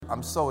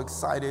I'm so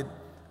excited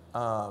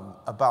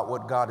about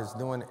what God is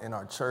doing in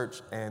our church.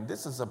 And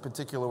this is a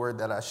particular word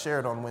that I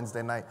shared on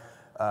Wednesday night.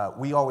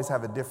 We always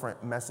have a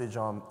different message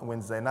on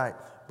Wednesday night.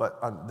 But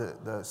on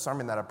the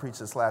sermon that I preached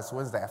this last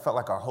Wednesday, I felt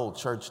like our whole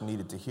church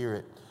needed to hear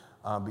it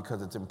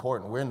because it's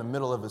important. We're in the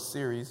middle of a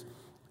series.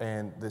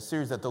 And the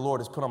series that the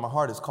Lord has put on my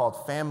heart is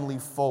called Family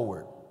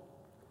Forward.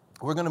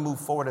 We're going to move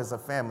forward as a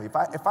family.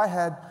 If I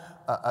had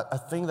a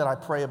thing that I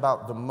pray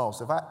about the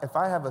most, if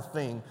I have a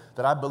thing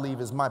that I believe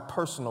is my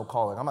personal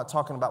calling, I'm not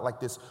talking about like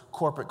this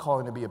corporate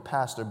calling to be a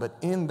pastor, but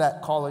in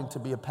that calling to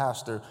be a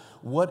pastor,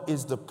 what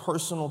is the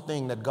personal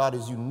thing that God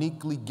has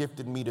uniquely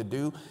gifted me to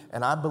do?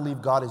 And I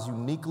believe God has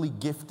uniquely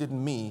gifted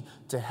me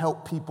to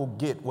help people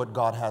get what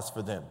God has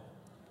for them.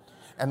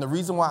 And the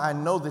reason why I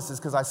know this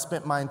is because I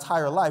spent my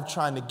entire life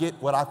trying to get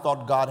what I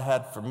thought God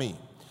had for me.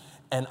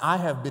 And I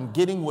have been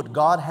getting what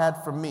God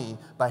had for me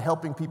by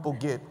helping people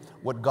get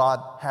what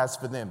God has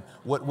for them.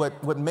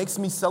 What makes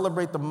me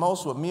celebrate the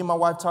most, what me and my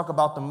wife talk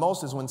about the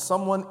most, is when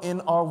someone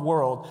in our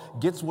world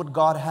gets what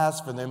God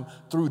has for them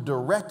through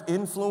direct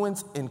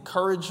influence,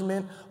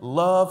 encouragement,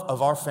 love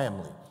of our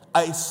family.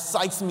 It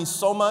excites me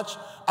so much.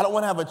 I don't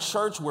want to have a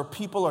church where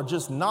people are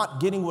just not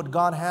getting what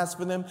God has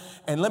for them.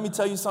 And let me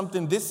tell you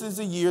something, this is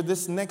a year,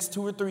 this next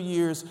 2 or 3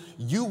 years,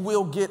 you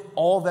will get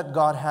all that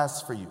God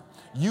has for you.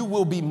 You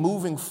will be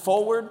moving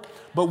forward,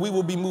 but we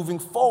will be moving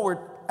forward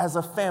as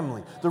a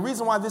family. The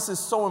reason why this is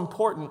so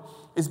important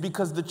is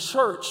because the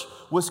church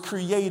was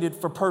created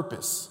for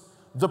purpose,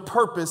 the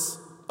purpose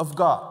of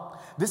God.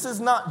 This is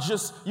not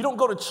just, you don't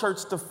go to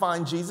church to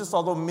find Jesus,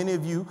 although many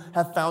of you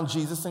have found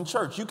Jesus in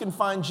church. You can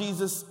find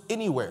Jesus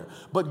anywhere.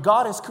 But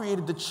God has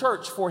created the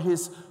church for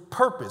his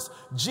purpose.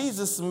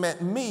 Jesus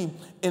met me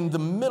in the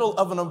middle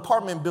of an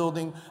apartment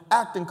building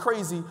acting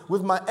crazy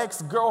with my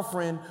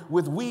ex-girlfriend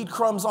with weed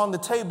crumbs on the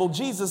table.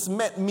 Jesus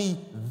met me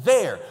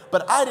there.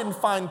 But I didn't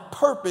find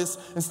purpose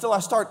until I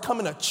started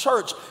coming to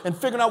church and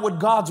figuring out what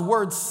God's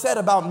word said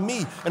about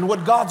me and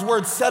what God's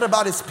word said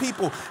about his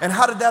people and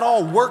how did that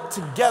all work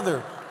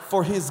together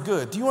for his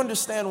good. Do you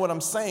understand what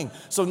I'm saying?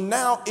 So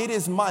now it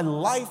is my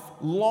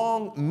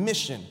lifelong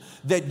mission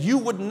that you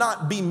would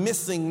not be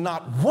missing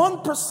not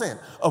 1%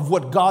 of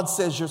what God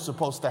says you're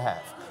supposed to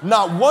have.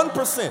 Not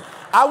 1%.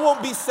 I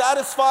won't be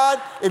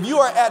satisfied if you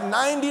are at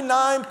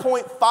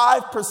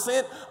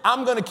 99.5%.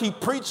 I'm going to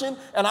keep preaching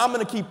and I'm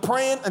going to keep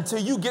praying until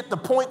you get the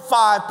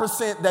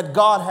 0.5% that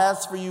God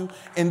has for you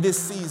in this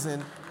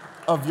season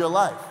of your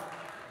life.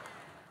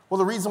 Well,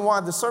 the reason why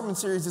the sermon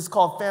series is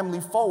called Family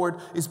Forward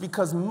is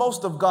because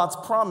most of God's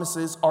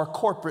promises are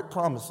corporate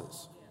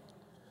promises.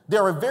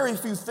 There are very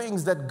few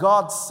things that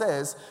God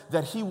says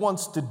that he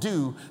wants to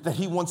do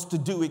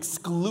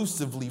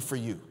exclusively for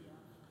you.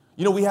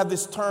 You know, we have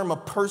this term, a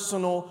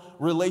personal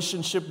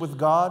relationship with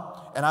God,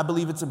 and I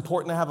believe it's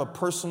important to have a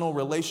personal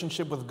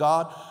relationship with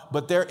God,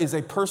 but there is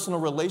a personal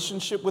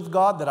relationship with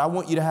God that I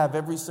want you to have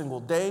every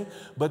single day,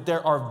 but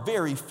there are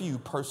very few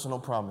personal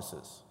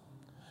promises.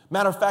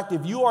 Matter of fact,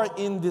 if you are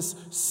in this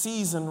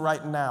season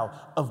right now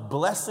of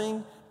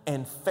blessing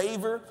and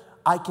favor,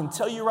 I can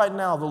tell you right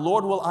now, the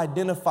Lord will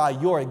identify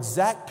your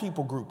exact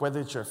people group, whether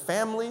it's your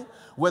family,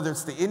 whether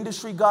it's the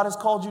industry God has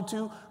called you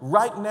to.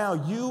 Right now,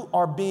 you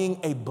are being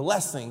a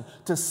blessing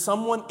to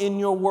someone in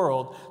your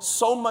world,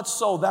 so much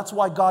so that's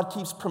why God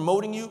keeps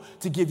promoting you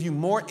to give you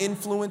more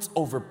influence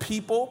over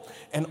people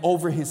and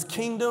over his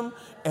kingdom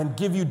and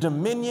give you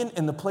dominion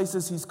in the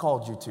places he's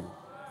called you to.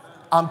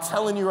 I'm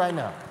telling you right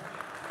now.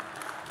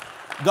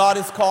 God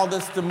has called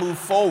us to move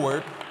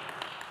forward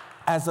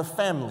as a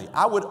family.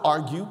 I would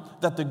argue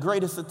that the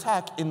greatest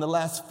attack in the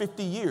last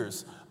 50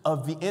 years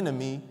of the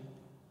enemy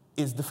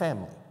is the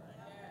family.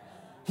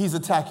 He's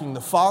attacking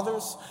the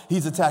fathers,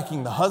 he's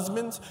attacking the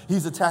husbands,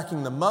 he's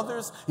attacking the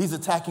mothers, he's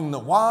attacking the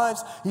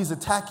wives, he's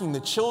attacking the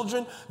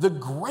children. The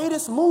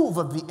greatest move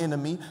of the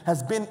enemy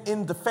has been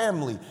in the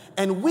family.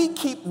 And we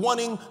keep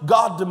wanting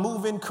God to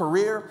move in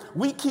career.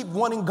 We keep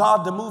wanting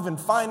God to move in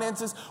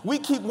finances. We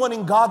keep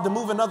wanting God to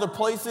move in other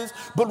places.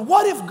 But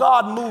what if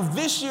God moved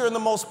this year in the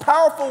most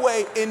powerful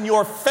way in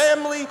your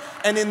family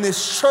and in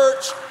this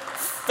church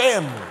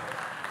family?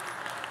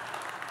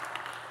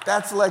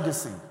 That's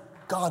legacy.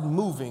 God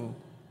moving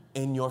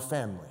in your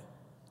family.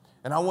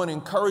 And I want to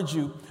encourage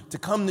you to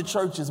come to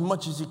church as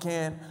much as you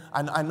can.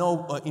 I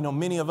know,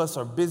 many of us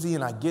are busy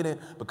and I get it,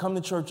 but come to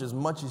church as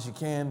much as you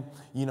can.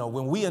 You know,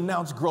 when we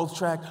announce Growth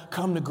Track,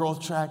 come to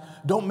Growth Track.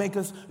 Don't make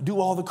us do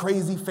all the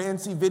crazy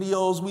fancy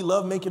videos. We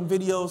love making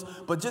videos,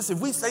 but just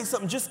if we say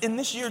something just in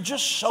this year,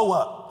 just show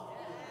up,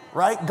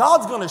 right?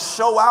 God's going to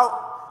show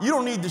out. You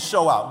don't need to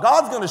show out.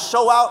 God's going to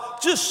show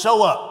out. Just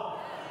show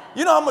up.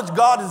 You know how much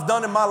God has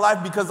done in my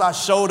life because I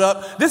showed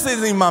up? This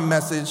isn't even my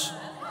message.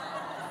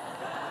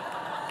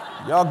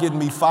 Y'all getting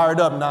me fired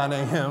up, 9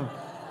 a.m.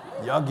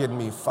 Y'all getting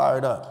me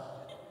fired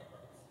up.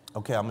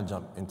 Okay, I'm going to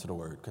jump into the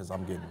word because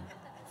I'm getting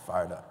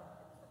fired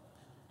up.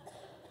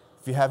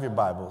 If you have your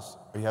Bibles,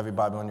 or you have your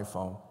Bible on your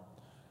phone,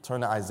 turn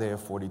to Isaiah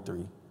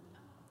 43.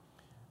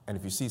 And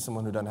if you see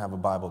someone who doesn't have a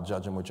Bible,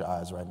 judge them with your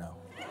eyes right now.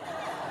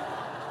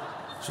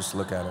 Just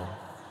look at them.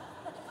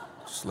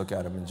 Just look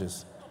at them and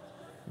just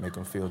Make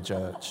them feel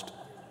judged.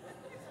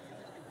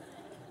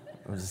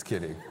 I'm just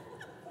kidding.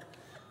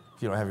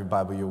 If you don't have your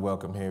Bible, you're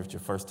welcome here. If it's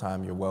your first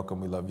time, you're welcome.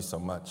 We love you so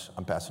much.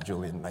 I'm Pastor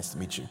Julian. Nice to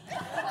meet you.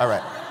 All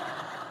right.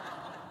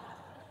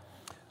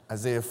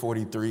 Isaiah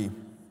 43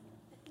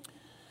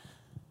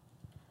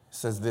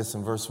 says this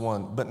in verse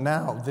 1. But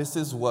now this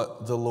is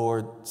what the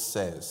Lord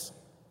says.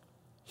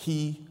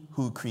 He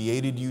who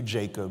created you,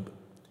 Jacob,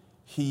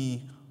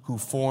 he who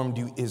formed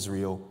you,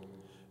 Israel,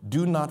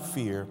 do not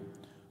fear,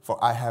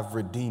 for I have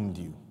redeemed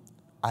you.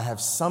 I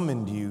have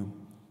summoned you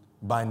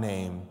by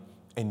name,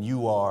 and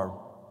you are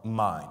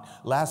mine.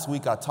 Last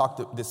week I talked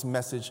about this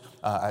message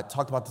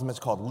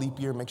called Leap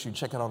Year. Make sure you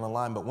check it out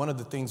online. But one of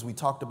the things we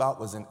talked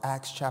about was in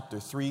Acts chapter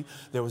 3.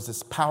 There was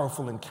this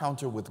powerful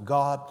encounter with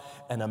God,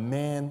 and a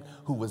man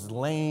who was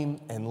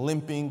lame and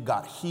limping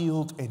got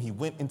healed, and he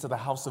went into the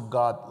house of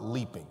God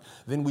leaping.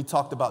 Then we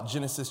talked about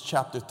Genesis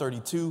chapter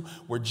 32,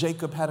 where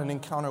Jacob had an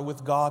encounter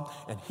with God,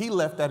 and he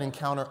left that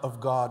encounter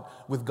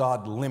with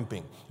God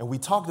limping. And we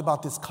talked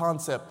about this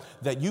concept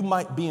that you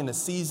might be in a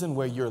season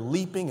where you're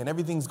leaping and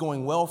everything's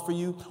going well for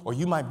you, or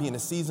you might be in a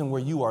season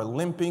where you are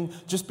limping.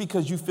 Just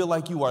because you feel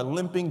like you are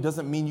limping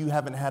doesn't mean you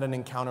haven't had an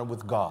encounter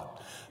with God.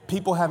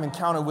 People have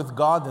encounter with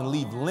God and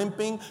leave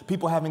limping.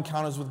 People have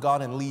encounters with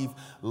God and leave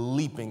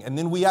leaping. And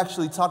then we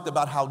actually talked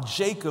about how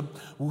Jacob,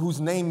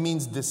 whose name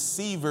means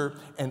deceiver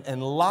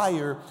and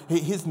liar,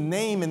 his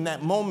name in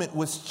that moment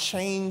was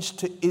changed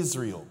to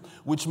Israel,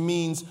 which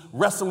means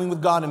wrestling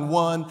with God and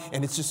won,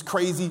 and it's just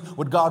crazy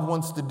what God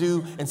wants to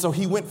do. And so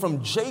he went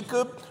from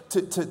Jacob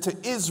to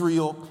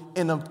Israel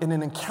in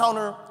an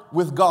encounter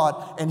with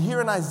God. And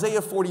here in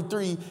Isaiah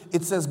 43,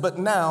 it says, but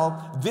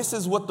now this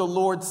is what the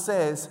Lord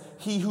says,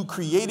 he who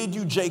created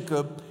you,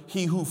 Jacob,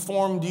 he who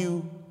formed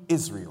you,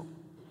 Israel.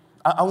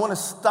 I want to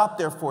stop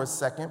there for a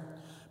second,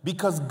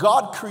 because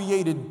God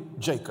created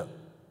Jacob.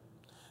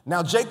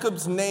 Now,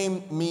 Jacob's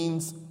name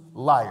means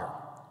liar.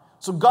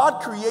 So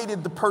God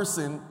created the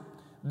person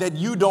that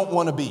you don't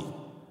want to be.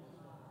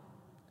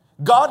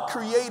 God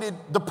created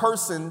the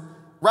person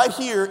right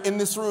here in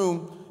this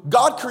room.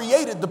 God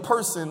created the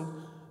person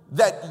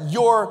that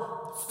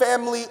your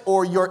family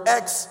or your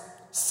ex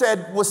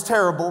said was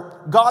terrible.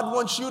 God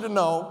wants you to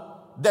know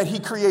that he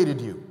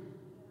created you.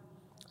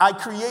 I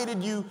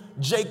created you,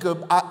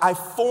 Jacob. I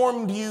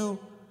formed you,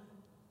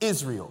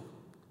 Israel.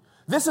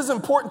 This is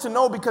important to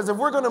know, because if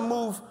we're going to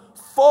move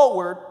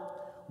forward,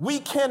 we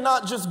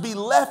cannot just be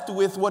left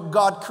with what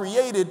God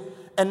created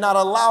and not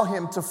allow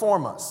him to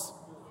form us.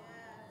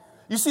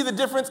 You see the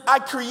difference? I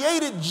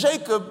created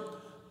Jacob,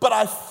 but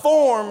I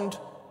formed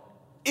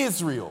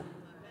Israel.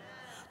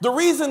 The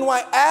reason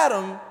why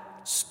Adam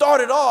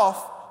started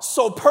off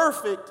so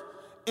perfect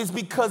is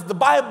because the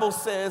Bible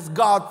says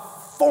God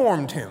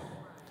formed him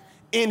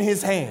in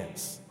his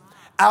hands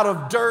out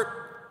of dirt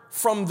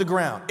from the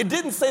ground. It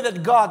didn't say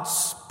that God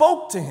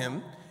spoke to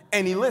him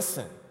and he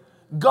listened.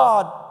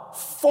 God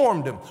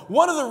formed him.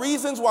 One of the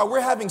reasons why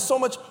we're having so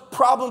much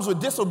problems with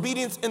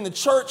disobedience in the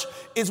church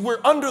is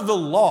we're under the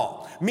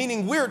law,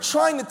 meaning we're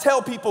trying to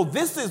tell people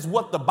this is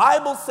what the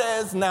Bible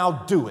says, now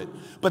do it.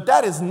 But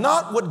that is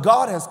not what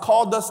God has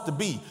called us to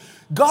be.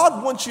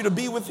 God wants you to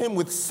be with him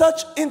with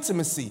such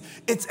intimacy.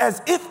 It's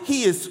as if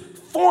he is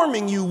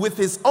forming you with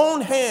his own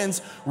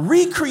hands,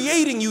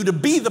 recreating you to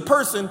be the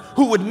person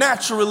who would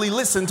naturally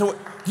listen to it.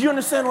 Do you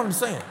understand what I'm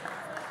saying?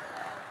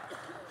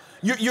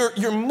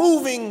 You're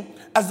moving,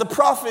 as the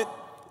prophet,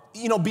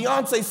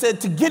 Beyonce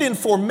said, to get in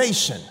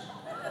formation.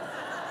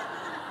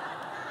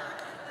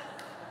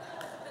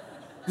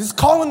 This is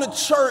calling the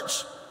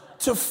church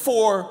to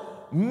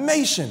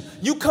formation.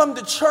 You come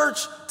to church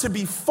to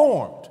be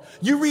formed.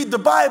 You read the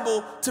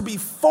Bible to be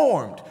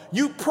formed.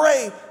 You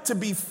pray to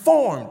be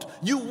formed.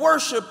 You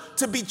worship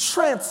to be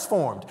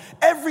transformed.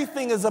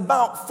 Everything is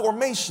about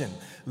formation.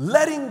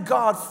 Letting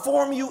God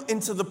form you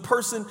into the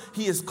person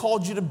he has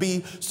called you to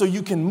be so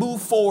you can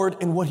move forward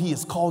in what he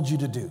has called you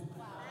to do.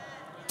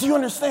 Do you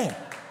understand?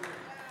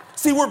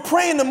 See, we're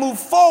praying to move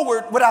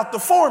forward without the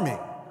forming.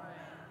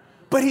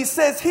 But he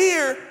says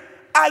here,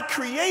 I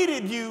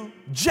created you,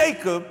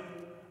 Jacob.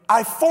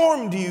 I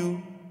formed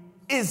you,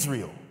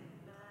 Israel.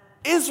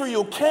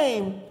 Israel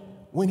came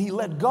when he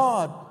let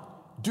God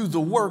do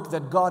the work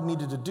that God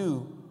needed to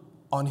do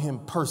on him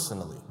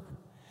personally.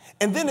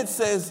 And then it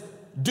says,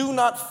 do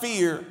not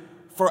fear,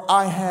 for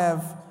I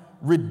have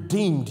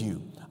redeemed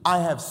you. I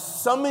have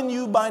summoned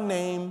you by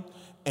name,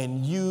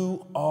 and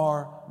you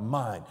are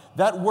mine.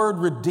 That word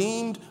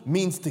redeemed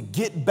means to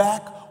get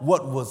back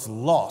what was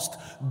lost.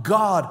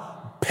 God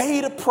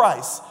paid a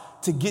price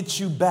to get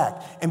you back.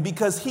 And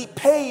because he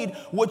paid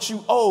what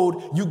you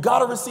owed, you got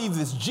to receive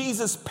this.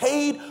 Jesus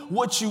paid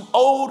what you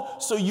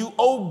owed, so you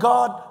owe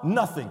God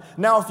nothing.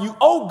 Now, if you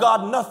owe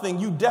God nothing,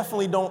 you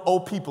definitely don't owe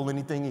people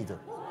anything either.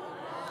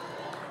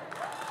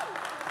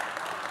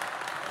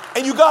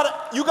 And you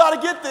gotta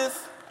get this,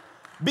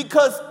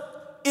 because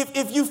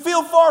if you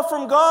feel far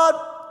from God,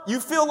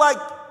 you feel like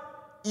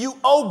you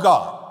owe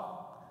God.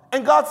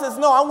 And God says,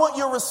 no, I want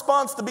your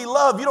response to be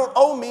love. You don't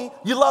owe me,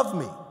 you love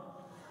me.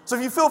 So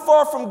if you feel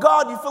far from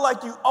God, you feel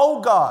like you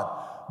owe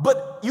God.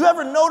 But you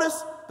ever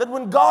notice that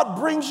when God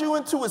brings you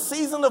into a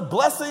season of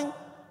blessing,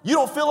 you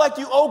don't feel like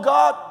you owe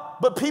God,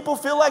 but people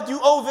feel like you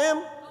owe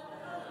them?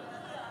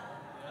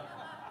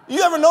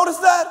 You ever notice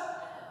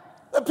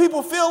that? That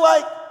people feel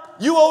like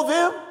you owe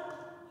them?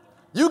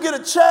 You get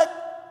a check,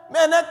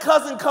 man, that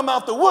cousin come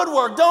out the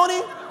woodwork, don't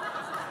he?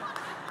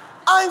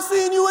 I ain't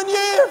seen you in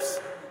years.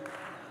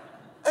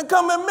 And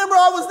come and remember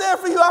I was there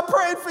for you, I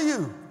prayed for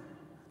you.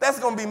 That's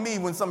gonna be me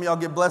when some of y'all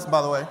get blessed,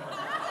 by the way.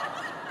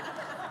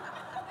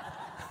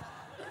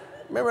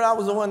 Remember I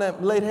was the one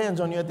that laid hands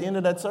on you at the end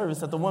of that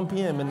service at the 1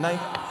 p.m. in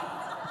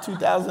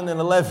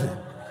 2011.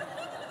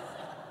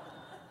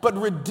 But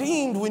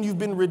redeemed, when you've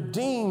been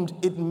redeemed,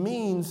 it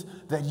means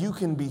that you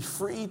can be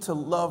free to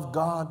love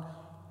God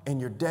and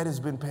your debt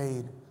has been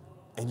paid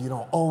and you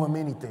don't owe him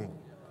anything.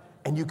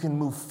 And you can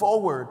move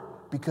forward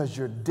because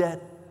your debt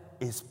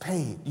is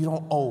paid. You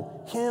don't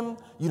owe him,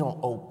 you don't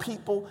owe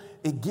people.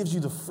 It gives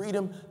you the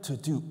freedom to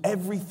do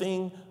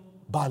everything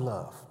by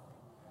love.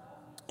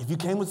 If you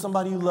came with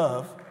somebody you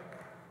love,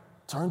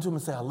 turn to him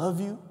and say, I love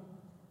you,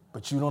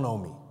 but you don't owe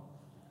me.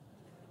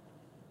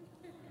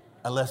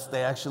 Unless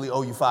they actually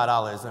owe you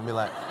 $5 and be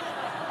like,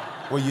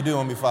 well, you do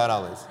owe me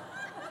 $5.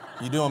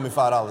 You do owe me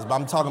 $5. But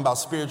I'm talking about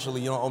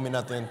spiritually, you don't owe me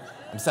nothing.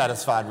 I'm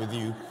satisfied with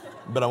you,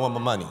 but I want my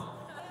money.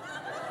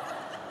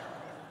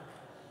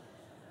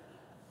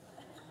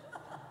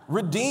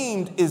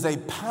 Redeemed is a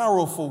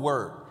powerful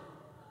word,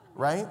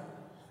 right?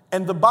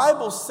 And the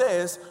Bible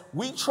says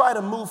we try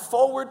to move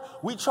forward.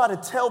 We try to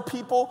tell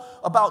people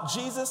about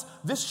Jesus.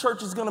 This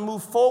church is going to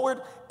move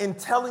forward in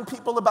telling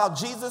people about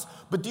Jesus.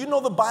 But do you know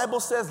the Bible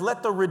says,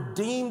 let the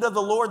redeemed of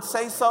the Lord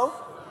say so?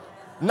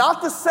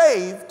 Not the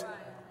saved,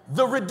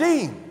 the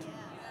redeemed.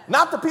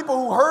 Not the people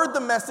who heard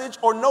the message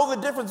or know the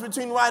difference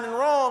between right and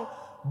wrong,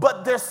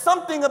 but there's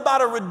something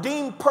about a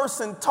redeemed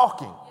person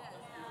talking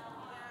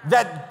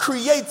that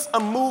creates a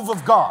move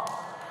of God.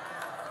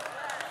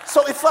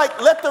 So it's like,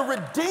 let the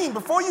redeemed,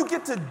 before you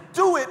get to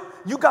do it,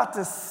 you got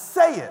to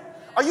say it.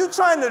 Are you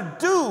trying to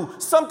do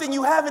something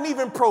you haven't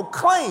even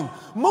proclaimed?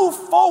 Move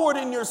forward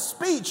in your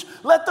speech.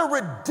 Let the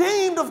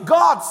redeemed of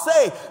God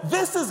say,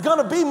 this is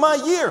going to be my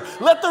year.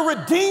 Let the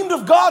redeemed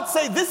of God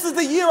say, this is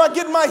the year I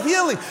get my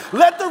healing.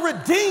 Let the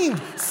redeemed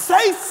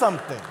say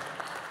something.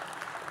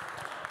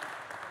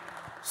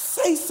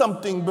 Say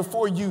something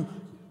before you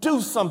do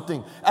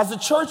something. As a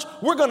church,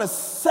 we're going to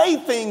say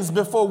things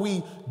before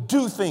we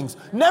do things.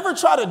 Never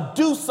try to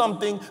do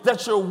something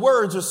that your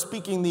words are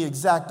speaking the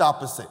exact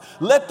opposite.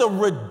 Let the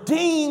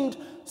redeemed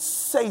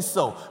say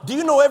so. Do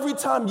you know every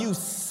time you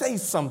say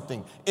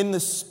something in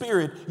the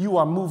spirit, you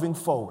are moving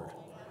forward?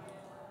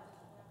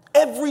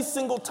 Every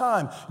single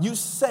time you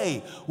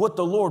say what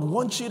the Lord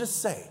wants you to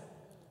say,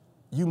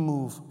 you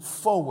move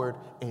forward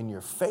in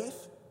your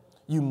faith,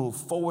 you move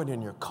forward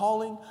in your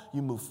calling,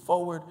 you move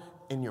forward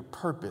in your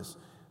purpose.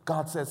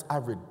 God says, I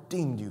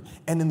redeemed you.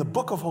 And in the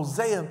book of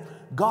Hosea,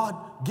 God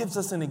gives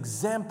us an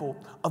example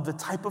of the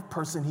type of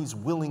person he's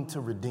willing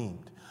to redeem.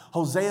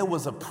 Hosea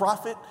was a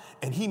prophet,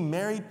 and he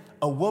married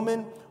a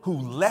woman who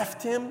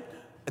left him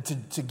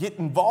to get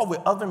involved with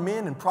other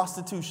men in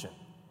prostitution.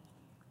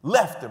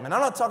 Left him. And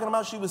I'm not talking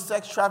about she was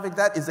sex trafficked.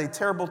 That is a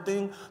terrible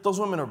thing. Those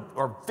women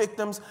are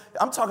victims.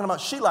 I'm talking about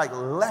she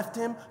left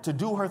him to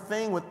do her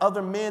thing with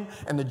other men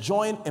and to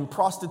join in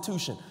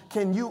prostitution.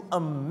 Can you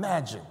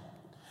imagine?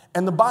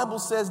 And the Bible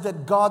says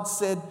that God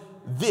said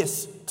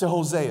this to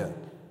Hosea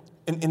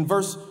in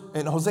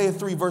Hosea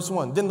 3, verse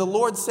 1. Then the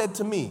Lord said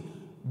to me,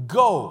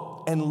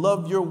 go and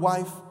love your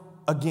wife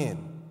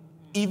again,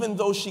 even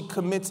though she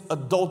commits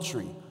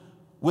adultery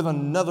with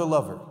another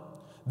lover.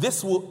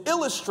 This will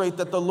illustrate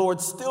that the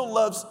Lord still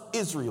loves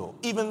Israel,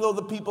 even though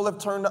the people have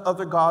turned to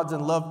other gods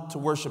and love to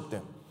worship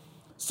them.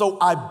 So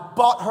I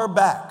bought her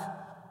back.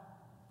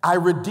 I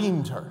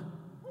redeemed her.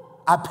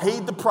 I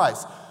paid the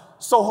price.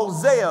 So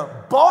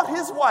Hosea bought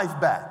his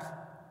wife back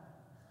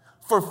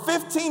for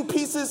 15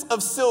 pieces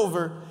of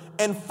silver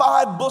and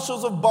 5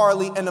 bushels of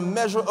barley and a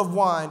measure of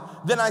wine.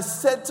 Then I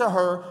said to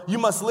her, you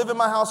must live in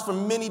my house for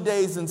many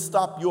days and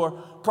stop your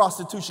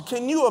prostitution.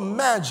 Can you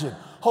imagine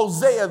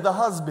Hosea, the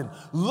husband,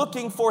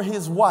 looking for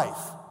his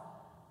wife,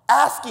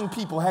 asking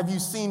people, have you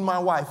seen my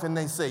wife? And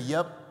they say,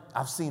 yep,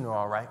 I've seen her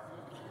all right.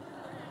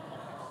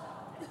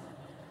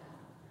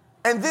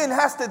 And then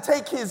has to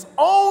take his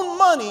own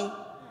money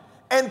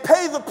and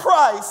pay the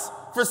price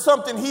for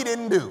something he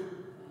didn't do.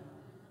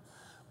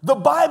 The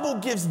Bible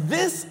gives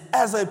this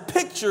as a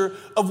picture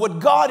of what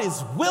God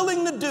is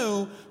willing to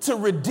do to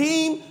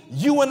redeem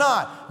you and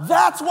I.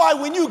 That's why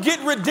when you get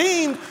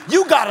redeemed,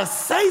 you got to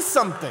say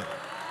something.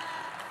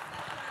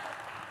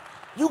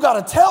 You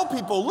got to tell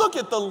people, look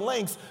at the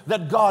lengths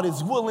that God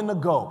is willing to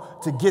go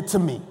to get to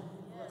me.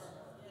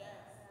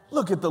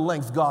 Look at the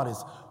lengths God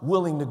is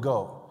willing to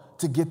go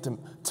to get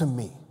to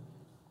me.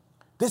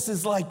 This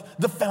is like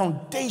the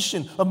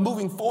foundation of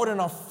moving forward in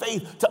our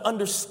faith to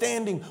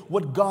understanding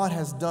what God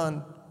has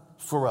done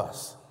for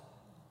us.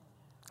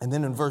 And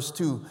then in verse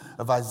 2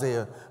 of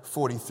Isaiah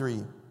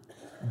 43,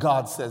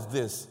 God says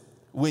this,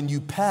 when you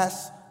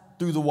pass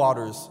through the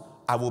waters,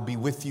 I will be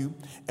with you.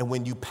 And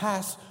when you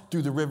pass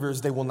through the rivers,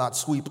 they will not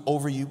sweep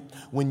over you.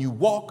 When you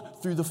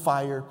walk through the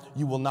fire,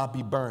 you will not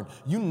be burned.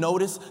 You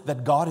notice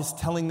that God is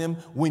telling them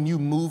when you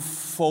move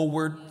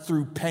forward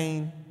through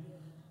pain,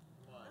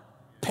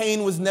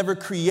 pain was never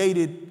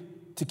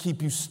created to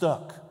keep you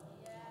stuck.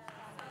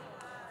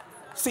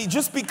 See,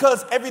 just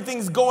because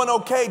everything's going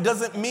okay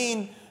doesn't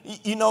mean,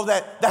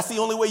 that's the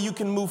only way you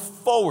can move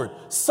forward.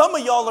 Some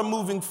of y'all are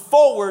moving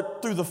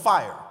forward through the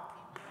fire.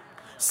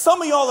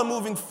 Some of y'all are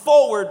moving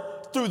forward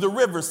through the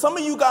river. Some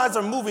of you guys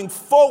are moving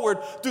forward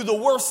through the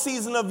worst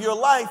season of your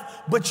life,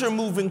 but you're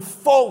moving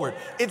forward.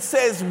 It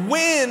says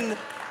when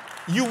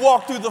you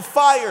walk through the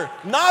fire,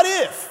 not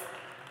if,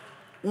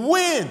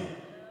 when.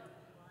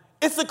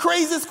 It's the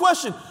craziest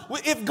question.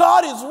 If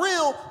God is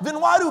real,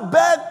 then why do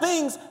bad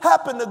things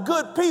happen to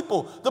good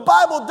people? The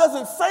Bible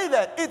doesn't say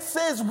that. It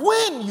says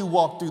when you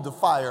walk through the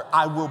fire,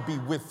 I will be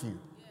with you.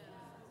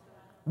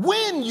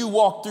 When you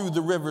walk through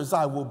the rivers,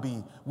 I will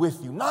be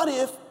with you. Not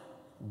if,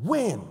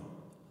 when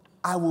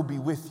I will be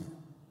with you.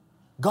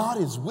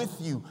 God is with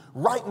you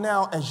right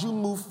now as you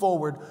move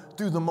forward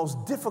through the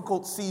most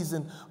difficult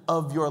season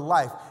of your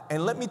life.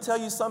 And let me tell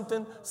you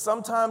something.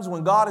 Sometimes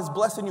when God is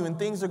blessing you and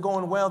things are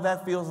going well,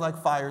 that feels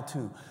like fire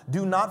too.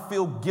 Do not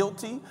feel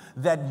guilty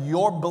that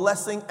your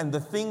blessing and the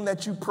thing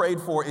that you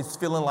prayed for is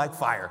feeling like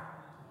fire.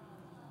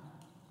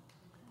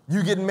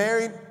 You get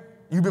married,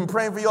 you've been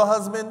praying for your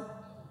husband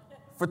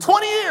for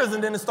 20 years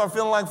and then it starts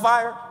feeling like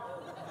fire.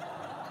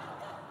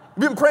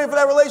 You've been praying for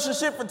that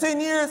relationship for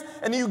 10 years,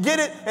 and then you get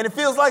it, and it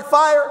feels like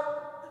fire.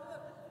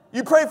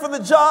 You pray for the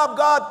job,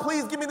 God,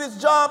 please give me this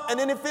job, and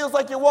then it feels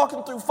like you're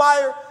walking through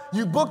fire.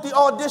 You book the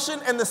audition,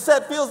 and the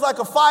set feels like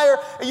a fire,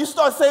 and you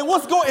start saying,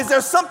 is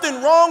there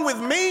something wrong with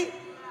me?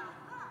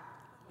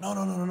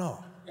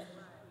 No.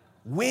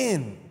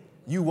 When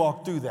you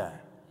walk through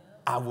that,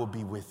 I will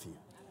be with you.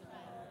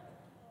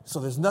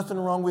 So there's nothing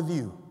wrong with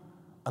you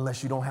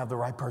unless you don't have the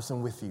right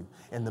person with you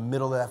in the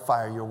middle of that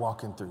fire you're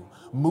walking through.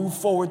 Move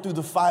forward through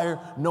the fire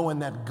knowing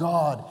that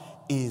God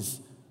is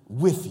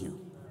with you.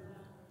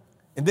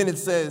 And then it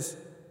says,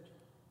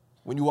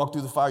 when you walk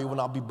through the fire, you will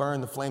not be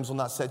burned. The flames will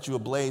not set you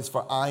ablaze,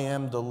 for I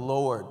am the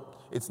Lord.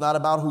 It's not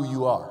about who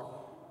you are.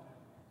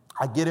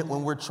 I get it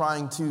when we're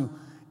trying to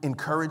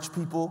encourage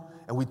people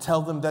and we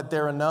tell them that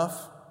they're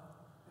enough,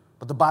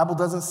 but the Bible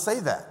doesn't say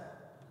that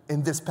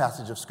in this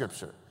passage of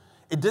Scripture.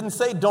 It didn't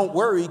say don't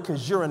worry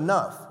because you're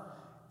enough.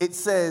 It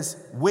says,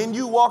 when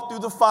you walk through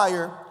the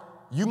fire,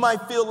 you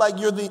might feel like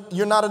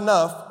you're not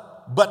enough,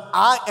 but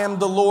I am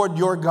the Lord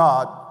your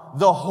God,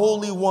 the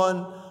Holy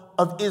One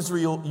of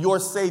Israel, your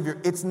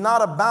Savior. It's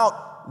not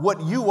about what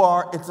you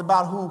are, it's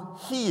about who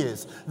He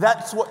is.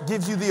 That's what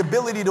gives you the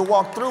ability to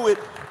walk through it,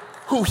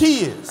 who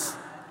He is. It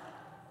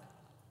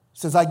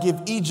says, I give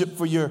Egypt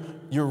for your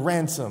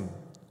ransom,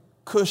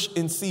 Cush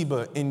and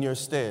Seba in your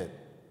stead.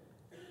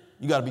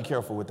 You got to be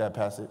careful with that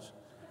passage.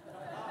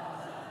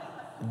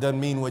 It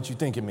doesn't mean what you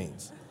think it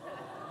means.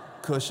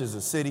 Cush is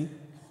a city.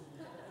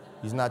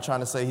 He's not trying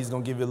to say he's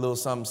going to give you a little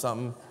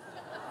something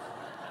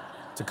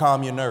to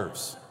calm your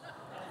nerves.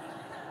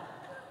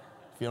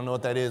 If you don't know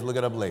what that is, look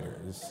it up later.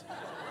 It's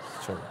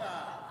true.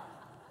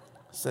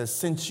 It says,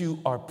 since you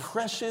are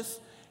precious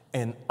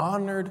and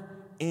honored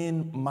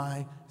in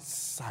my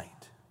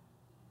sight,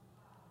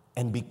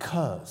 and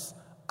because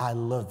I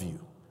love you,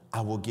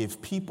 I will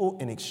give people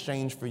in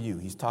exchange for you.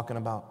 He's talking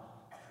about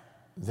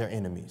their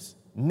enemies.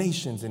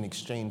 Nations in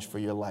exchange for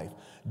your life.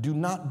 Do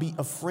not be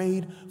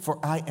afraid, for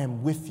I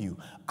am with you.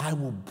 I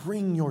will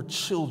bring your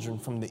children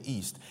from the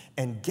east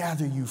and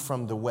gather you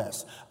from the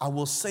west. I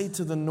will say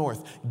to the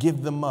north,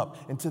 give them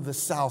up, and to the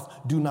south,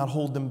 do not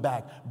hold them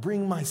back.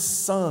 Bring my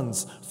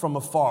sons from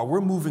afar.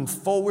 We're moving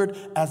forward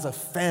as a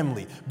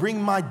family.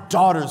 Bring my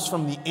daughters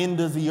from the end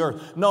of the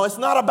earth. No, it's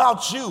not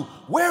about you.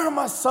 Where are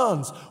my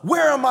sons?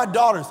 Where are my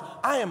daughters?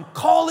 I am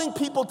calling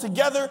people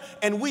together,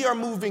 and we are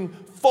moving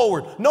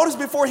forward. Notice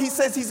before he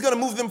says he's going to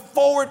move them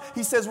forward,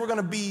 he says we're going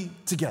to be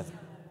together.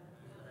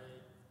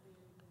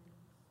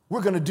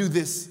 We're going to do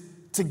this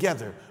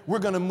together. We're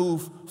going to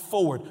move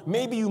forward.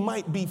 Maybe you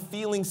might be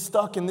feeling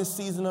stuck in this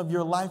season of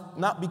your life,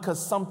 not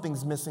because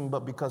something's missing,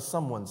 but because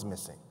someone's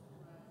missing.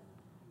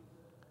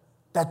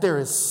 That there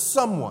is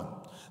someone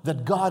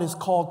that God is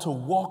called to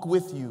walk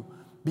with you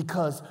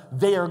because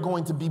they are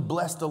going to be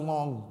blessed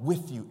along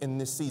with you in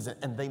this season,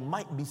 and they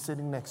might be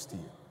sitting next to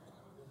you.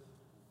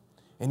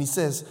 And he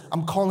says,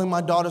 I'm calling my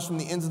daughters from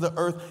the ends of the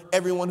earth,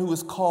 everyone who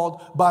is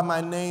called by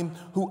my name,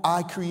 who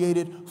I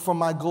created for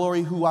my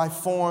glory, who I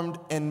formed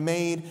and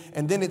made.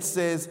 And then it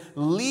says,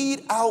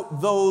 lead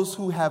out those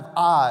who have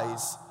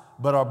eyes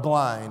but are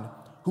blind,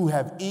 who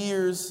have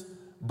ears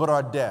but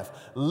are deaf.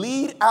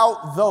 Lead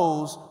out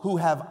those who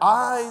have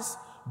eyes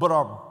but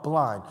are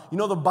blind. You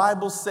know, the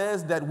Bible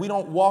says that we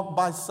don't walk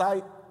by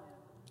sight,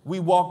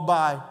 we walk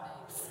by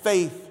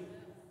faith.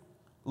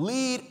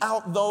 Lead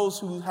out those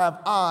who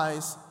have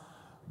eyes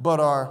but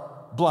are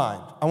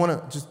blind. I want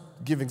to just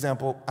give an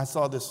example. I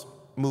saw this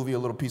movie, a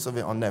little piece of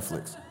it on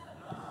Netflix.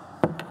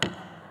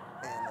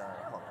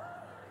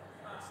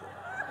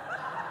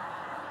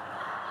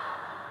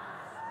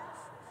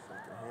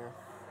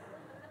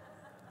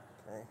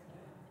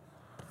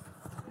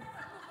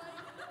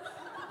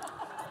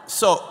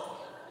 So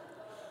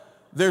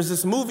there's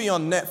this movie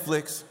on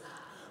Netflix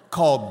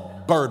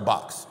called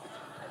Birdbox.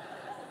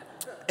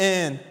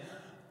 And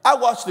I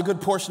watched a good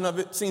portion of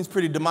it. Seems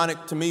pretty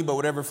demonic to me, but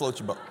whatever floats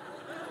your boat.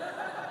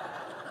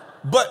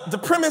 But the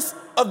premise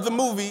of the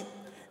movie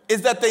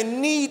is that they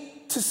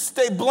need to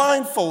stay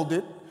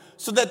blindfolded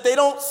so that they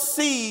don't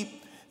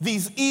see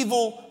these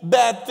evil,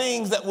 bad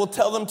things that will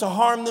tell them to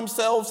harm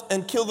themselves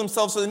and kill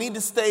themselves. So they need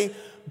to stay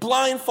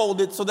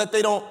blindfolded so that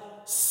they don't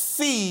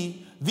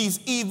see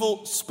these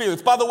evil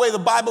spirits. By the way, the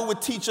Bible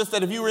would teach us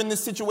that if you were in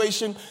this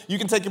situation, you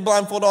can take your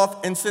blindfold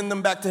off and send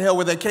them back to hell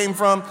where they came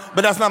from.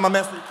 But that's not my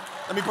message.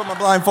 Let me put my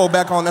blindfold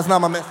back on. That's not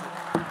my message.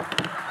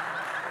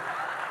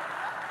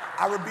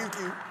 I rebuke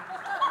you.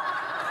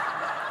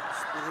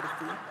 Spirit of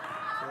fear.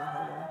 Okay,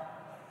 hold on.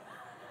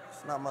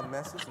 It's not my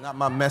message. Not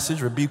my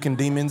message. Rebuking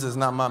demons is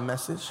not my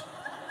message.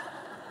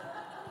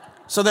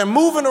 So they're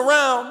moving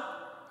around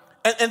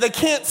and they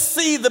can't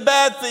see the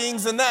bad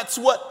things, and that's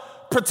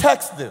what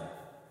protects them.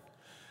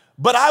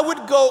 But I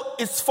would go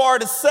as far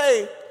to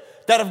say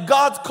that if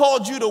God's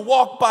called you to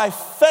walk by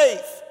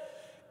faith,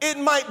 it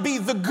might be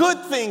the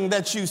good thing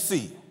that you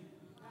see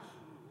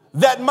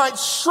that might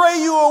stray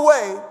you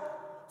away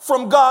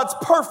from God's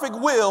perfect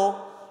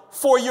will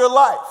for your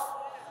life.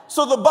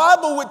 So the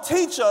Bible would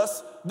teach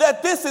us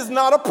that this is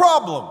not a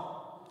problem,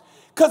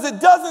 because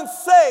it doesn't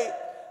say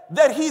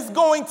that he's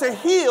going to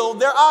heal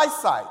their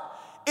eyesight.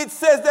 It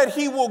says that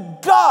he will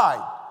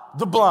guide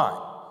the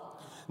blind.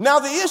 Now,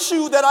 the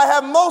issue that I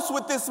have most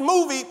with this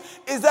movie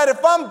is that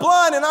if I'm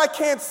blind and I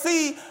can't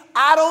see,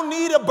 I don't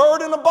need a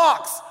bird in a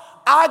box.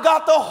 I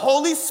got the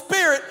Holy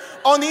Spirit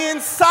on the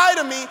inside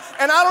of me,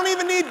 and I don't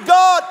even need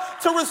God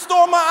to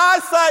restore my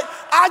eyesight.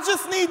 I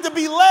just need to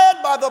be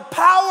led by the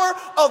power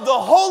of the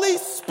Holy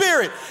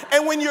Spirit.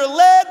 And when you're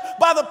led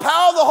by the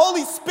power of the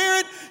Holy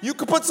Spirit, you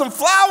can put some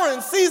flour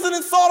and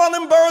seasoning salt on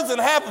them birds and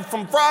have them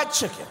from fried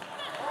chicken.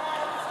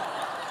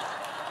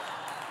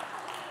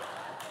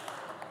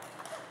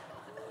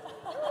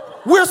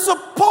 We're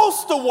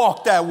supposed to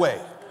walk that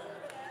way.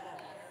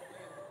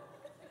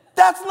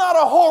 That's not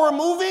a horror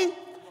movie.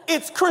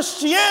 It's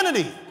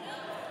Christianity.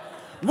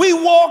 We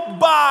walk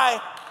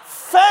by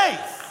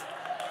faith.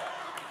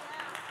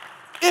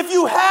 If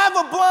you have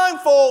a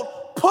blindfold,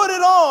 put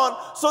it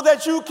on so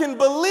that you can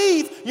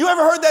believe. You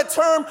ever heard that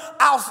term,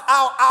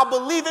 I'll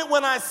believe it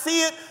when I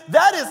see it?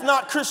 That is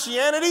not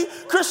Christianity.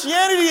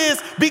 Christianity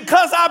is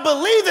because I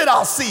believe it,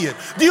 I'll see it.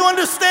 Do you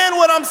understand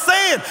what I'm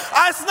saying?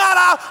 It's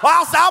not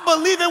I'll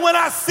believe it when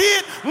I see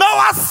it. No,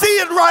 I see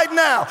it right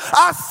now.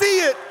 I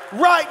see it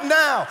right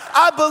now.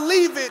 I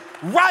believe it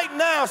right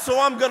now, so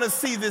I'm going to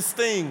see this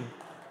thing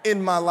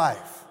in my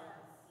life.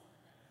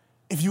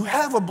 If you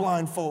have a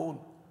blindfold,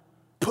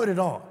 put it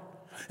on.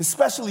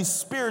 Especially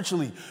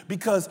spiritually,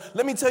 because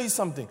let me tell you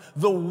something.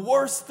 The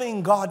worst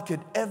thing God could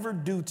ever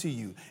do to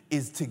you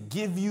is to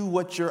give you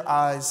what your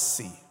eyes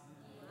see.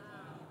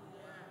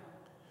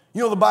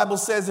 You know, the Bible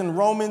says in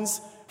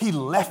Romans, he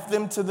left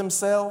them to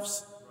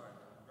themselves.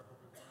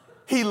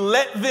 He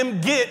let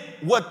them get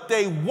what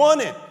they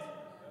wanted.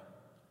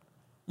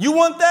 You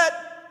want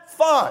that?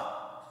 Fine.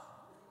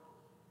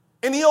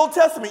 In the Old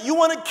Testament, you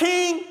want a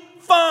king?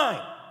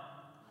 Fine.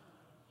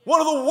 One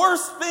of the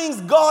worst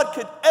things God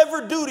could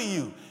ever do to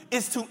you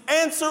is to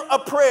answer a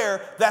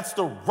prayer that's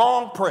the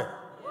wrong prayer.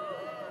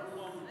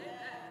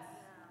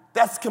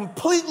 That's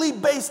completely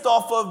based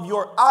off of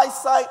your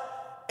eyesight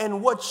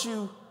and what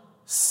you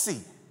see.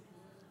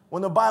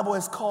 When the Bible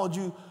has called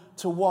you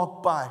to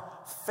walk by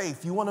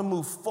faith, you want to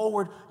move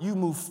forward, you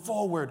move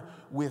forward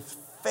with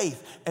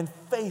faith. And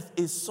faith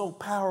is so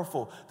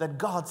powerful that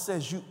God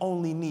says you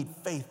only need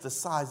faith the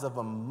size of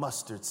a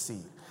mustard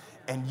seed,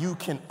 and you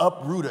can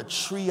uproot a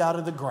tree out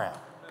of the ground.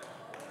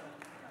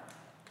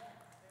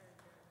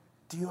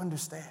 Do you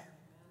understand?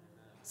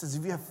 It says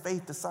if you have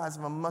faith the size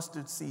of a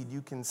mustard seed,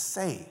 you can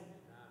say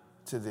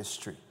to this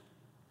tree.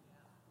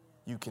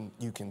 You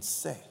can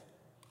say.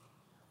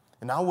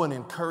 And I want to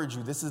encourage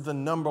you, this is the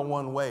number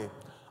one way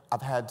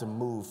I've had to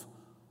move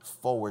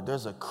forward.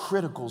 There's a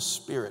critical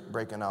spirit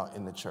breaking out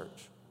in the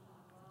church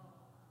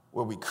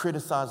where we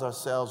criticize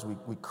ourselves,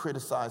 we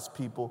criticize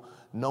people.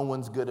 No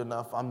one's good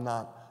enough. I'm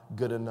not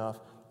good enough.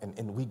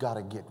 And we got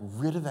to get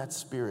rid of that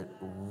spirit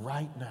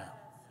right now,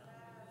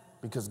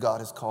 because God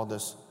has called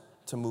us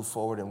to move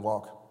forward and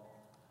walk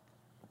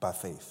by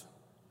faith.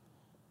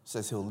 It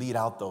says he'll lead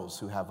out those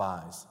who have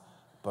eyes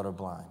but are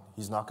blind.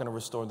 He's not going to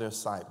restore their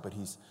sight, but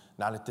he's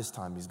not at this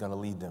time. He's going to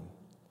lead them.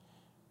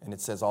 And it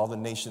says all the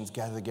nations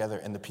gather together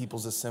and the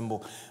peoples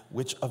assemble.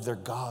 Which of their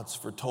gods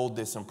foretold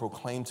this and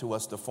proclaimed to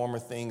us the former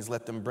things?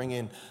 Let them bring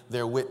in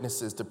their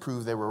witnesses to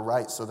prove they were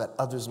right, so that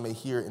others may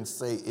hear and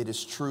say, it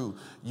is true.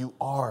 You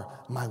are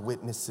my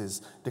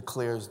witnesses,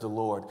 declares the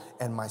Lord,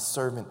 and my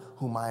servant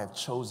whom I have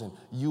chosen.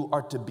 You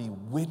are to be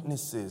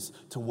witnesses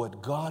to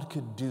what God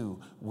could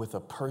do with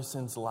a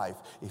person's life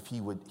if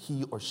he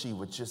or she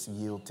would just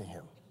yield to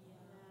him.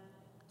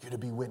 You're to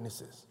be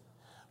witnesses.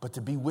 But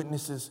to be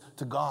witnesses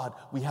to God,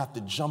 we have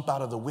to jump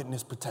out of the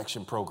witness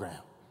protection program.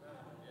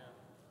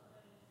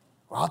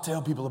 Well, I'll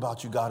tell people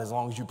about you, God, as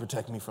long as you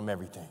protect me from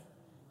everything.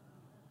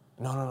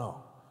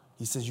 No.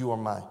 He says, you are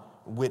my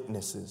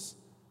witnesses,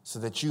 so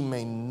that you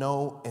may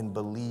know and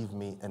believe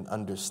me and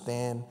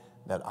understand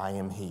that I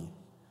am he.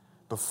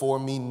 Before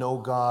me no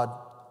God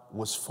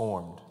was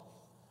formed,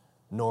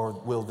 nor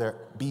will there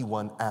be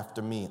one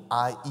after me.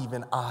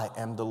 Even I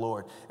am the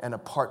Lord, and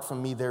apart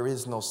from me there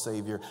is no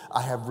Savior.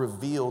 I have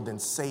revealed and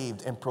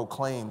saved and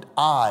proclaimed,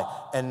 I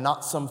and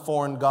not some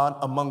foreign god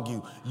among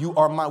you. You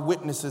are my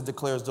witnesses,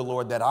 declares the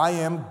Lord, that I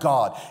am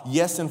God.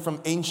 Yes, and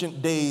from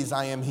ancient days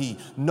I am he.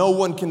 No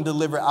one can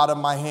deliver out of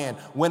my hand.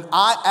 When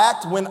I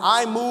act, when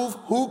I move,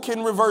 who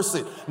can reverse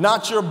it?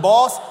 Not your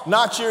boss,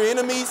 not your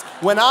enemies.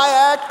 When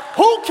I act,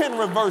 who can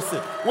reverse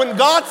it? When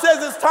God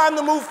says it's time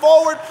to move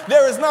forward,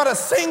 there is not a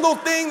single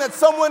thing that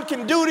someone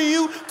can do to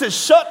you to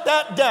shut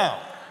that down.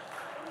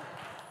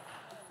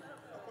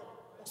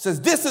 It says,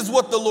 this is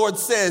what the Lord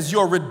says,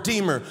 your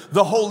Redeemer,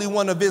 the Holy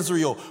One of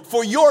Israel.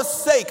 For your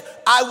sake,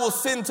 I will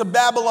send to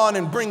Babylon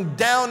and bring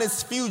down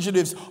as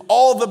fugitives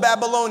all the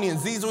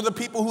Babylonians. These were the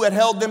people who had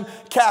held them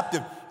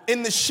captive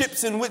in the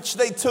ships in which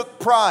they took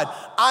pride.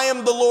 I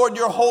am the Lord,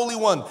 your Holy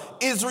One,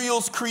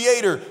 Israel's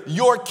Creator,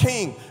 your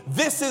King.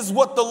 This is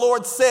what the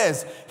Lord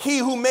says. He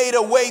who made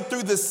a way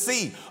through the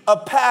sea, a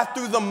path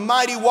through the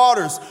mighty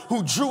waters,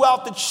 who drew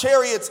out the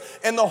chariots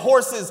and the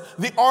horses,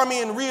 the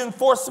army and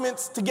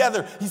reinforcements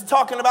together. He's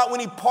talking about when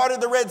he parted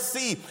the Red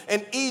Sea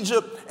and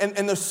Egypt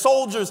and the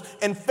soldiers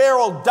and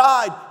Pharaoh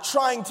died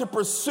trying to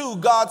pursue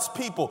God's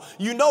people.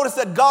 You notice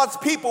that God's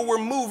people were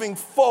moving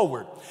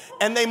forward,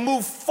 and they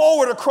moved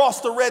forward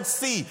across the Red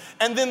Sea,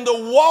 and then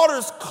the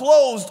waters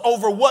closed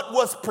over what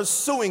was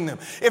pursuing them.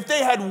 If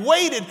they had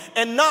waited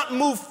and not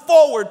moved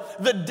forward,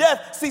 the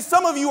death. See,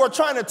 some of you are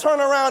trying to turn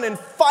around and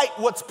fight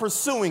what's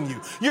pursuing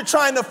you. You're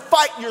trying to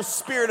fight your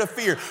spirit of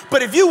fear.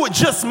 But if you would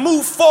just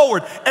move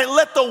forward and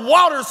let the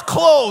waters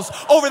close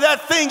over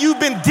that thing you've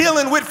been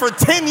dealing with for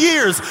 10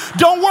 years,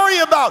 don't worry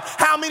about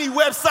how many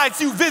websites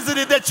you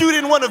visited that you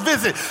didn't want to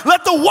visit.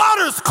 Let the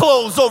waters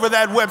close over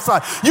that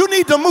website. You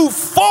need to move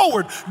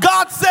forward.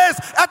 God says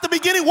at the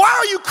beginning, why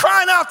are you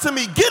crying out to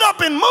me? Get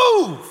up and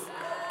move.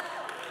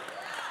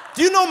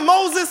 Do you know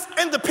Moses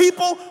and the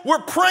people were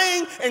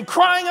praying and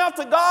crying out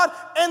to God,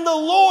 and the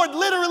Lord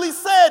literally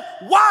said,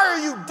 why are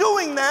you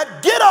doing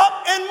that? Get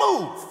up and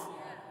move.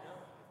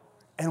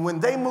 And when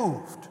they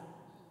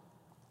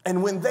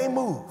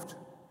moved,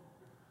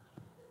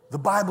 the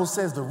Bible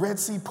says the Red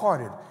Sea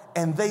parted,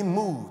 and they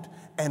moved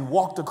and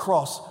walked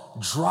across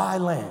dry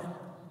land.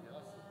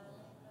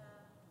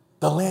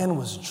 The land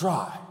was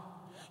dry.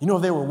 You know,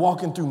 they were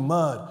walking through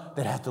mud,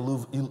 they'd have to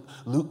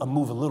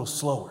move a little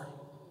slower.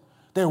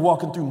 They're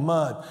walking through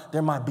mud.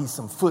 There might be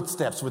some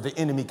footsteps where the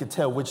enemy could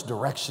tell which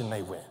direction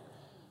they went.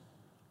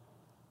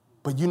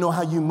 But you know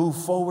how you move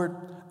forward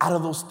out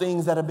of those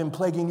things that have been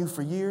plaguing you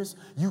for years?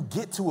 You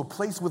get to a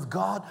place with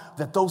God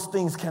that those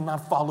things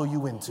cannot follow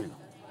you into.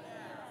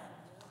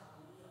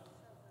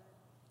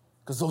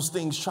 Because those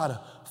things try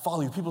to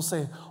follow you. People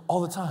say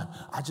all the time,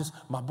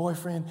 my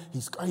boyfriend,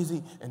 he's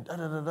crazy and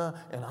da-da-da-da,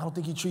 and I don't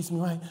think he treats me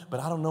right, but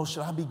I don't know,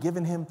 should I be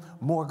giving him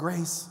more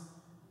grace?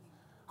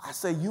 I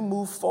say you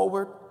move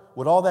forward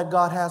with all that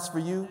God has for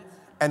you,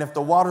 and if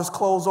the waters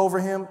close over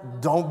him,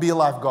 don't be a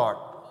lifeguard.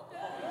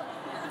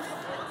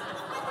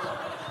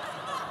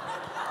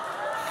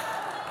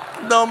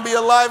 Don't be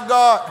a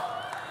lifeguard.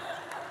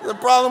 The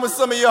problem with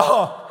some of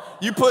y'all,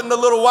 you putting the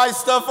little white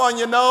stuff on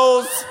your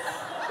nose.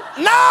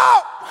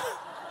 No!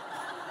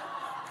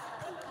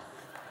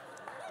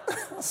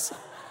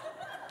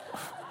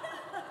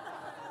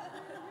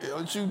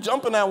 Don't you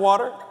jump in that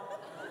water.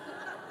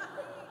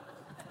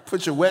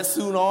 Put your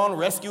wetsuit on,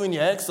 rescuing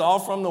your ex all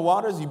from the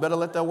waters. You better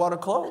let that water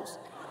close.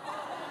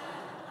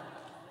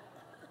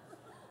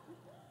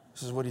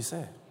 This is what he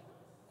said.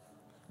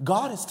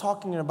 God is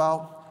talking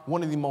about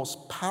one of the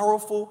most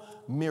powerful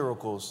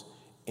miracles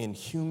in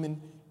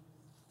human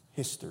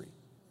history.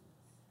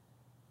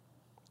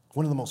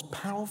 One of the most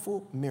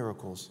powerful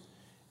miracles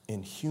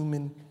in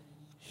human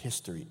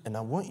history. And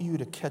I want you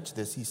to catch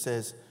this. He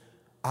says,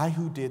 I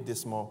who did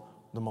this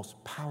the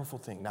most powerful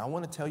thing. Now, I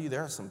want to tell you,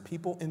 there are some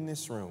people in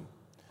this room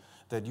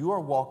that you are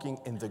walking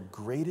in the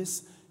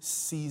greatest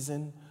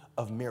season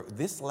of miracle.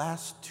 This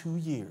last 2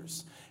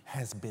 years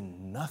has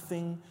been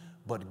nothing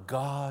but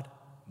God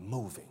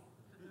moving.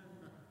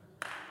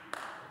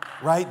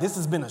 Right? This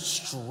has been a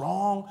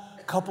strong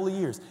couple of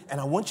years. And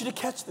I want you to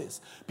catch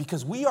this,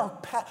 because we are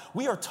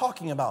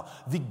talking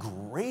about the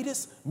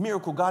greatest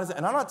miracle God has.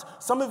 And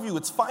some of you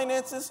it's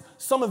finances,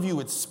 some of you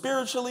it's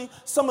spiritually,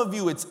 some of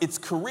you it's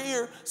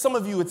career, some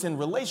of you it's in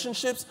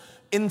relationships.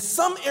 In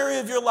some area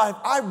of your life,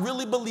 I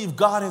really believe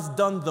God has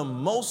done the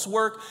most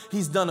work.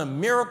 He's done a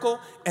miracle.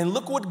 And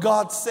look what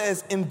God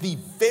says in the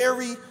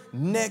very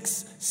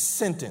next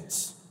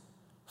sentence.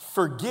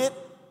 Forget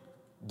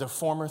the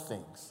former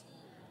things.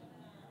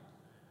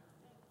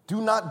 Do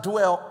not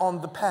dwell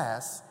on the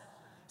past.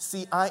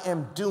 See, I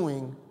am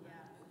doing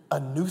a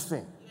new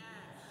thing.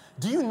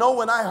 Do you know,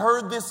 when I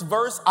heard this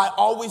verse, I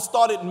always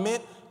thought it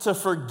meant to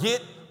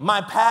forget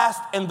my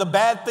past and the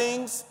bad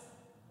things.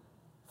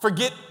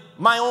 Forget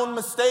my own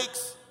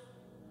mistakes.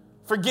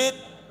 Forget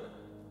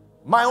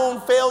my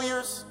own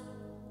failures,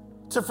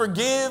 to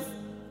forgive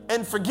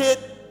and forget.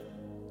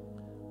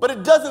 But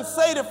it doesn't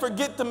say to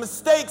forget the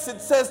mistakes,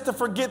 it says to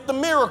forget the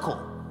miracle.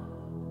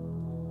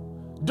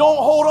 Don't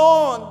hold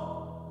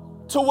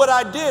on to what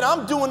I did.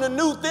 I'm doing a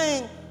new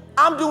thing.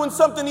 I'm doing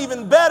something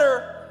even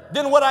better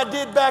than what I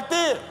did back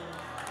then.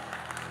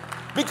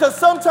 Because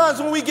sometimes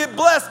when we get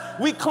blessed,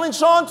 we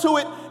clinch onto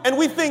it and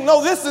we think,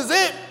 no, this is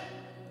it.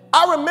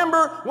 I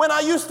remember when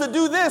I used to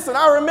do this, and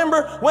I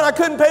remember when I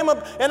couldn't pay my,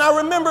 and I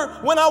remember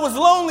when I was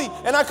lonely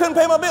and I couldn't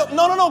pay my bill.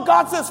 No.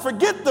 God says,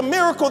 forget the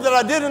miracle that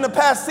I did in the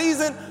past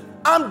season.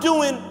 I'm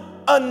doing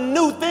a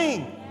new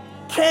thing.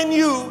 Can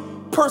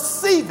you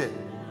perceive it?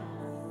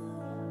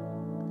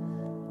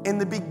 In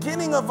the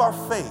beginning of our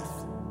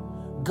faith,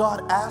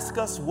 God asks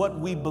us what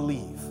we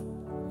believe.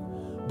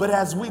 But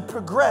as we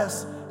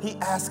progress, He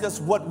asks us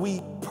what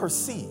we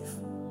perceive.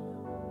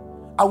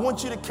 I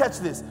want you to catch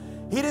this.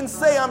 He didn't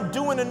say, I'm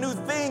doing a new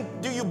thing.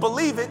 Do you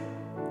believe it?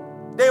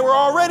 They were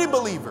already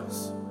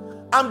believers.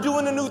 I'm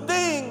doing a new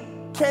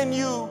thing. Can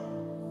you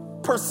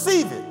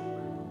perceive it?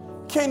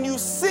 Can you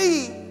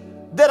see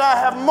that I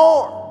have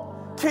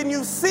more? Can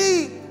you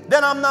see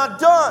that I'm not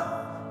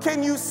done?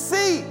 Can you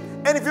see?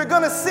 And if you're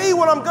going to see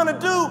what I'm going to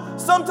do,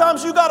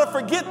 sometimes you got to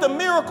forget the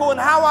miracle and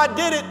how I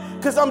did it,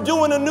 because I'm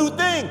doing a new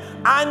thing.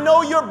 I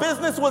know your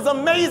business was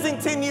amazing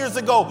 10 years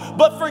ago,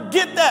 but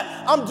forget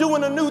that. I'm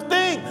doing a new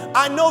thing.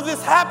 I know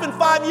this happened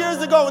 5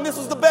 years ago, and this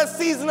was the best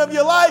season of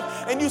your life,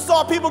 and you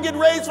saw people get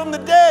raised from the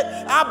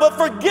dead. But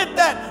forget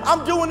that.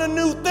 I'm doing a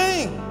new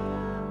thing.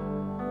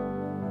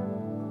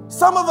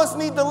 Some of us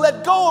need to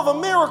let go of a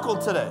miracle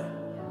today.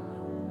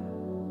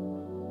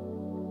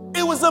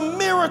 It was a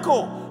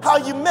miracle how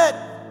you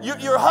met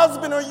your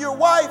husband or your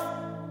wife,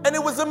 and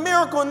it was a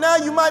miracle. Now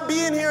you might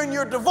be in here and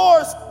you're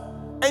divorced,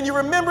 and you're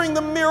remembering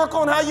the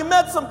miracle and how you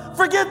met some.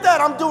 Forget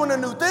that. I'm doing a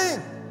new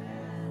thing.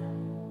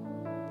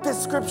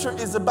 This scripture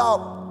is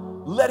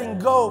about letting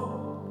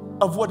go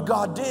of what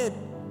God did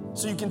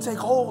so you can take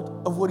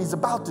hold of what He's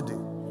about to do.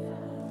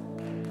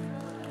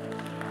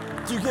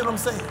 Do you get what I'm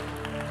saying?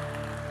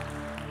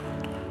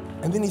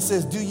 And then He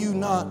says, do you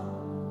not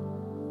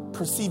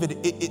perceive it?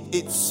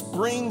 It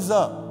springs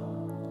up.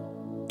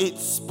 It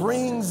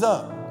springs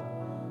up.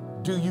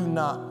 Do you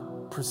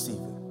not perceive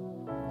it?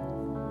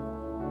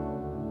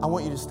 I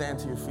want you to stand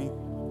to your feet.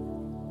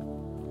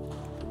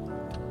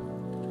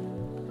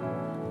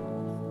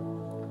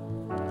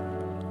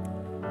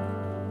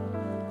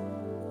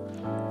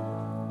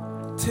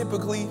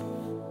 Typically,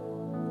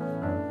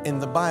 in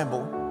the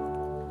Bible,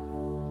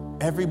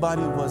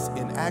 everybody was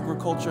in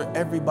agriculture,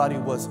 everybody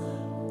was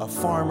a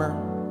farmer,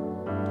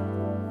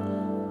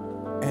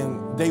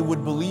 and they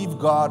would believe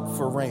God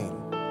for rain.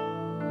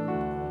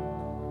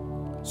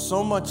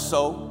 So much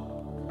so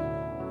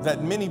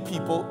that many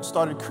people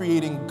started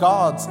creating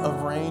gods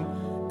of rain,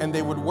 and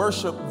they would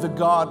worship the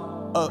God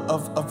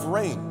of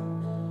rain.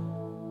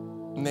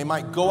 And they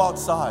might go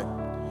outside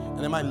and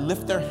they might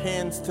lift their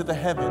hands to the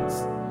heavens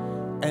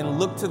and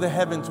look to the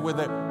heavens where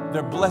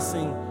their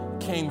blessing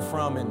came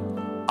from. And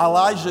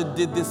Elijah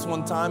did this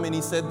one time, and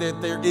he said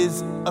that there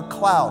is a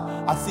cloud.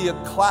 I see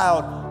a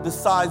cloud the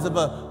size of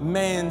a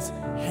man's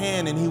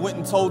hand. And he went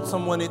and told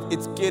someone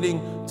it's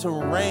getting to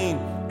rain.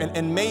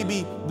 And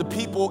maybe the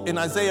people in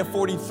Isaiah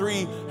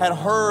 43 had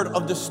heard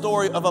of the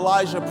story of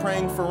Elijah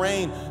praying for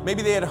rain.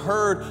 Maybe they had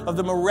heard of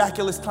the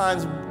miraculous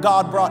times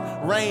God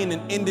brought rain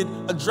and ended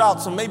a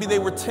drought. So maybe they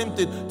were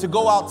tempted to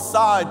go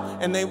outside,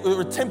 and they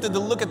were tempted to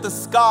look at the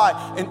sky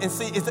and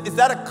see, is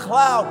that a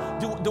cloud?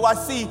 Do I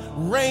see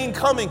rain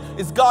coming?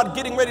 Is God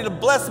getting ready to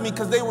bless me?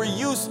 Because they were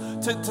used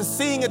to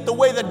seeing it the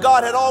way that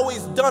God had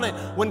always done it.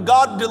 When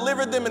God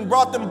delivered them and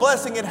brought them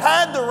blessing, it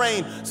had the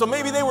rain. So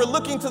maybe they were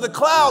looking to the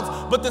clouds,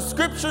 but the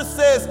scripture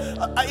says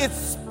it's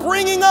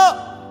springing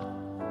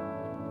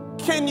up.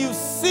 Can you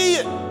see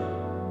it?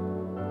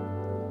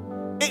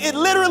 It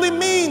literally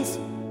means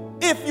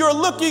if you're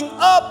looking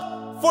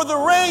up for the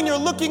rain, you're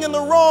looking in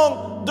the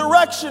wrong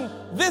direction.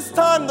 This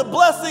time the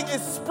blessing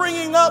is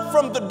springing up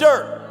from the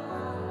dirt.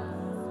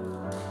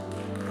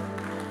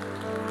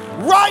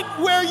 Right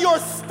where you're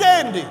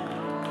standing.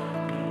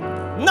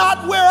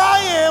 Not where I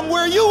am,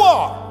 where you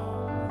are.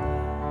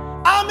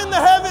 I'm in the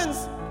heavens,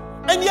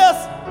 and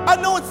yes, I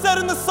know it's said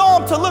in the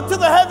Psalm to look to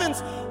the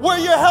heavens where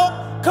your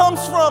help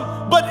comes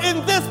from. But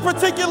in this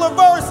particular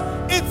verse,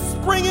 it's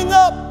springing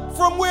up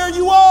from where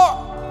you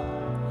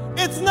are.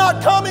 It's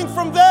not coming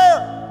from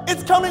there.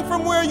 It's coming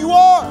from where you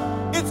are.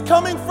 It's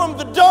coming from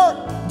the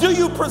dirt. Do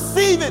you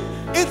perceive it?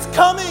 It's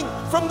coming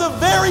from the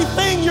very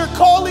thing you're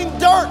calling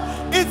dirt.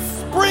 It's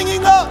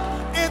springing up.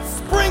 It's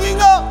springing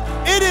up.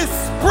 It is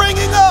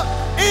springing up.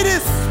 It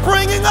is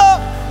springing up.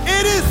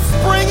 It is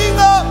springing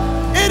up.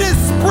 It is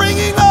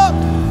springing up.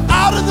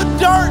 Out of the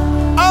dirt,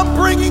 I'm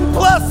bringing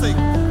blessing.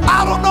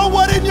 I don't know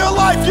what in your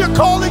life you're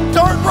calling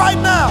dirt right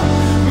now.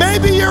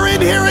 Maybe you're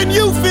in here and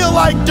you feel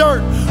like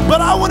dirt,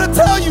 but I want to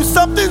tell you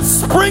something's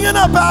springing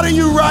up out of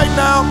you right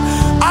now.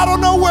 I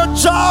don't know what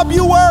job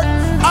you work.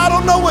 I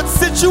don't know what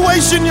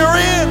situation you're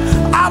in.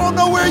 I don't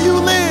know where you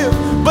live,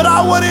 but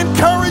I want to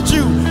encourage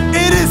you.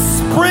 It is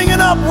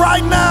springing up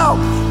right now,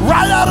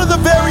 right out of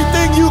the very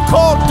thing you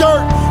call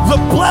dirt. The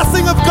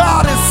blessing of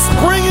God is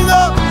springing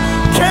up.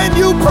 Can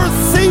you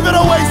perceive it,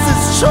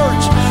 Oasis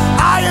Church?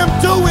 I am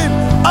doing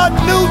a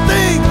new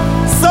thing.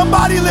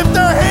 Somebody lift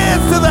their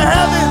hands to the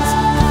heavens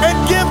and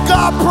give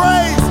God praise.